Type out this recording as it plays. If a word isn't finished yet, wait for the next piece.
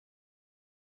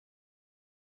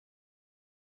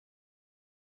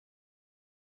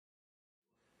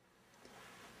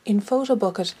In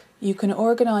Photobucket, you can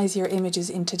organise your images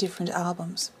into different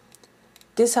albums.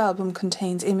 This album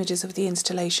contains images of the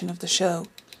installation of the show,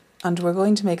 and we're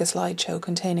going to make a slideshow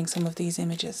containing some of these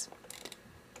images.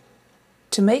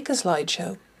 To make a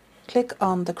slideshow, click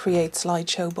on the Create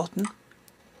Slideshow button,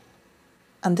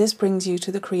 and this brings you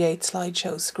to the Create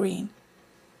Slideshow screen.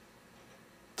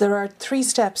 There are 3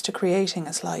 steps to creating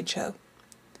a slideshow: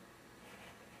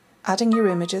 adding your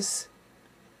images,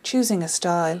 choosing a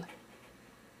style,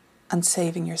 and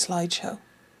saving your slideshow.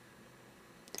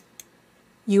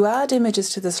 You add images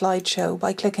to the slideshow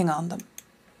by clicking on them.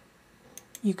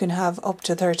 You can have up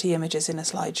to 30 images in a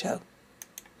slideshow.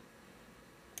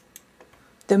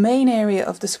 The main area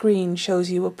of the screen shows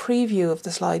you a preview of the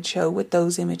slideshow with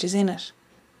those images in it.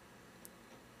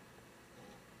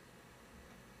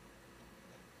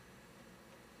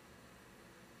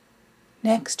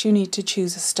 Next, you need to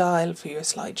choose a style for your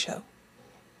slideshow.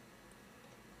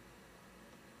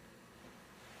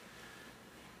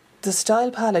 The style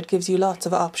palette gives you lots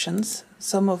of options,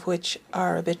 some of which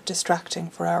are a bit distracting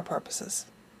for our purposes.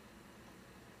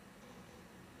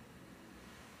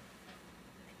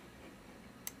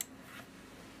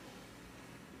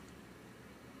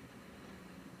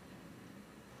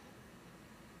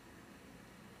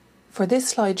 For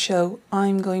this slideshow,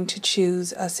 I'm going to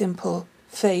choose a simple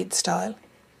fade style.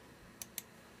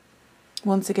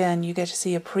 Once again, you get to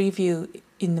see a preview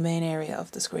in the main area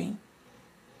of the screen.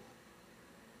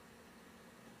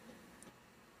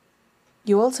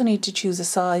 You also need to choose a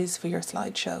size for your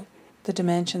slideshow. The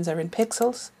dimensions are in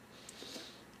pixels,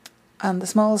 and the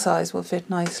small size will fit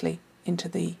nicely into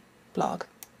the blog.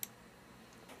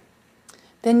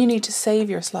 Then you need to save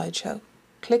your slideshow.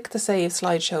 Click the Save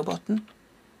Slideshow button,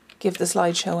 give the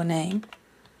slideshow a name,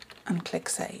 and click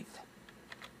Save.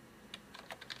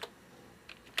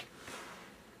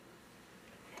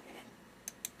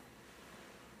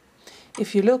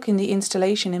 If you look in the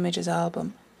Installation Images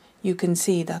album, you can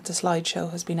see that the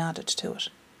slideshow has been added to it.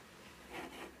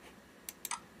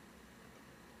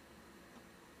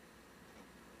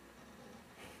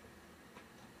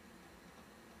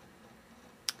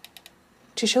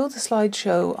 To show the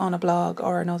slideshow on a blog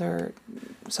or another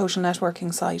social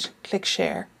networking site, click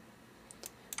Share.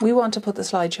 We want to put the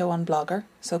slideshow on Blogger,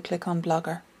 so click on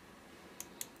Blogger.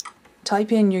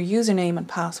 Type in your username and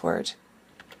password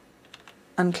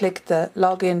and click the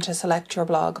Login to select your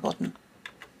blog button.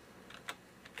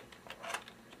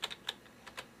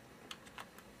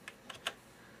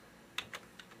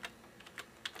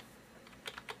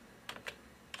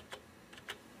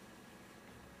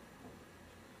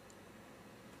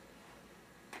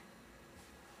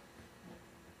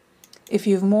 If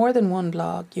you have more than one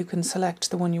blog, you can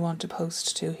select the one you want to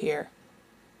post to here,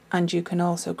 and you can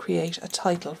also create a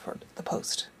title for the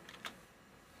post.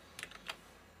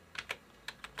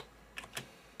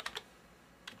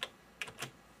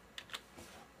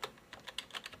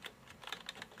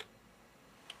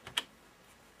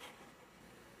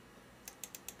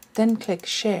 Then click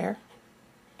Share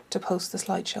to post the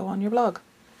slideshow on your blog.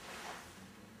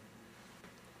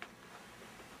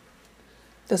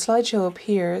 The slideshow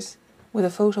appears with a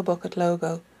Photobucket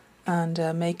logo and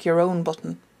a Make Your Own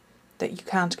button that you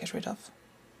can't get rid of.